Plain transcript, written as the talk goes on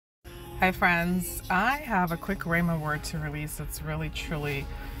Hi friends, I have a quick rhema word to release that's really truly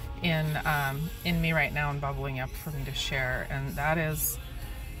in me right now and bubbling up for me to share, and that is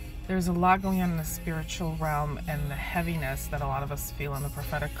there's a lot going on in the spiritual realm and the heaviness that a lot of us feel in the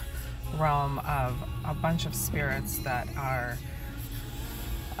prophetic realm of a bunch of spirits that are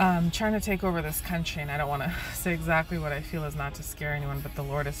trying to take over this country. And I don't want to say exactly what I feel is not to scare anyone, but the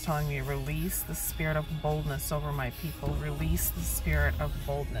Lord is telling me, release the spirit of boldness over my people. Release the spirit of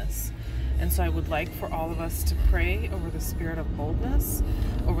boldness. And so I would like for all of us to pray over the spirit of boldness,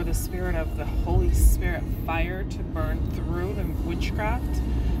 over the spirit of the Holy Spirit fire to burn through the witchcraft,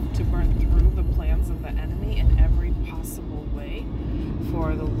 to burn through the plans of the enemy in every possible way.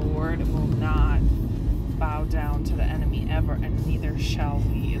 For the Lord will not bow down to the enemy ever, and neither shall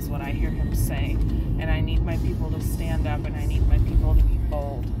we, is what I hear him say. And I need my people to stand up, and I need my people to be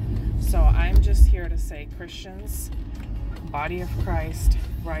bold. So I'm just here to say, Christians, body of Christ,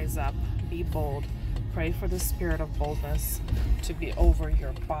 rise up, be bold. Pray for the spirit of boldness to be over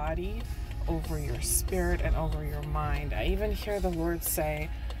your body, over your spirit, and over your mind. I even hear the Lord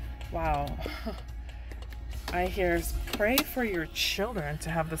say, wow, I hear, pray for your children to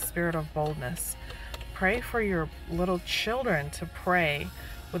have the spirit of boldness. Pray for your little children to pray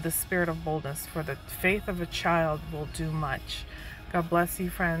with the spirit of boldness, for the faith of a child will do much. God bless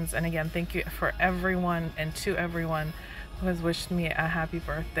you, friends. And again, thank you for everyone and to everyone who has wished me a happy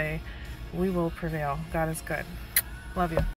birthday. We will prevail. God is good. Love you.